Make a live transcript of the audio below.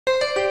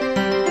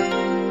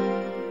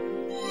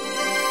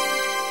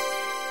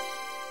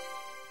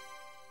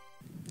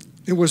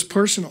It was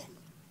personal.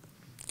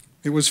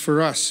 It was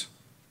for us.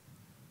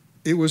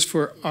 It was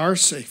for our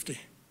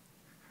safety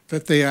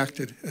that they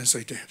acted as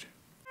they did.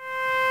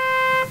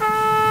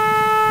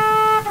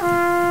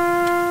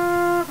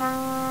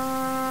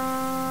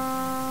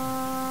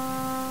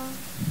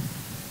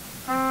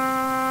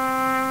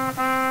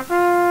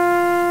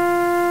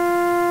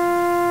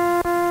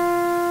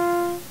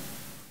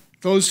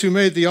 Those who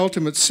made the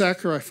ultimate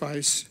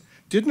sacrifice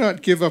did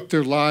not give up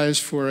their lives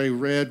for a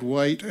red,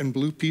 white, and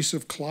blue piece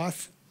of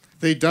cloth.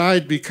 They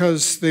died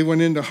because they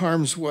went into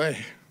harm's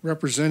way,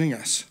 representing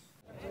us.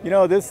 You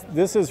know,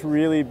 this has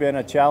really been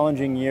a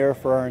challenging year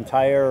for our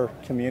entire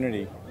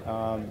community.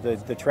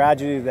 The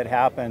tragedy that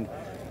happened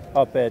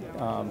up at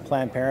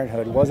Planned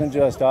Parenthood wasn't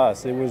just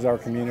us, it was our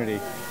community.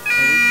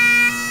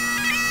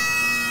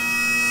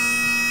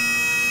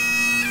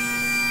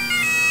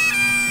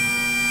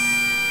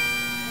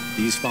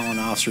 These fallen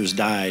officers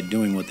died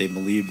doing what they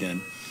believed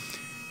in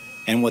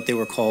and what they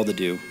were called to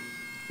do,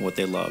 what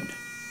they loved.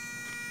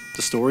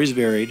 The stories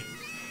varied,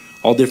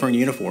 all different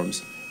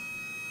uniforms,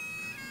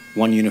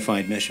 one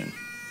unified mission,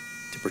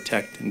 to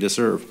protect and to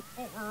serve.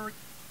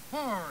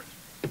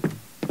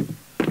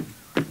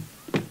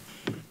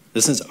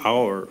 This is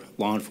our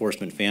law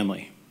enforcement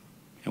family,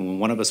 and when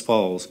one of us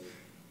falls,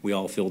 we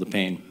all feel the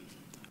pain.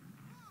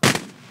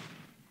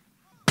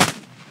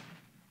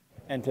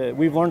 And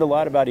we've learned a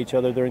lot about each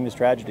other during this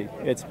tragedy.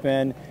 It's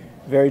been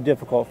very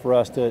difficult for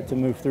us to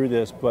move through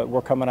this, but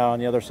we're coming out on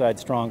the other side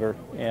stronger.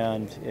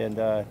 And you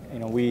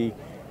know, we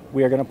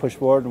are going to push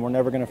forward, and we're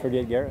never going to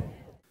forget Garrett.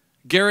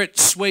 Garrett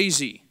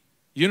Swasey,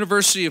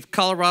 University of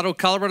Colorado,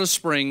 Colorado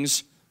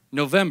Springs,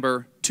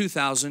 November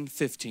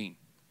 2015.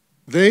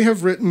 They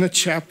have written a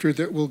chapter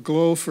that will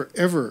glow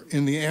forever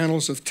in the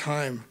annals of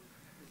time.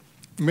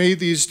 May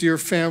these dear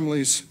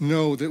families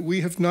know that we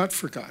have not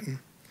forgotten,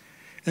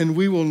 and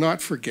we will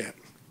not forget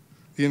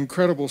the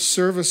incredible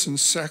service and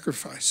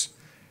sacrifice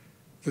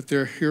that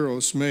their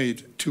heroes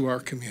made to our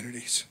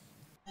communities.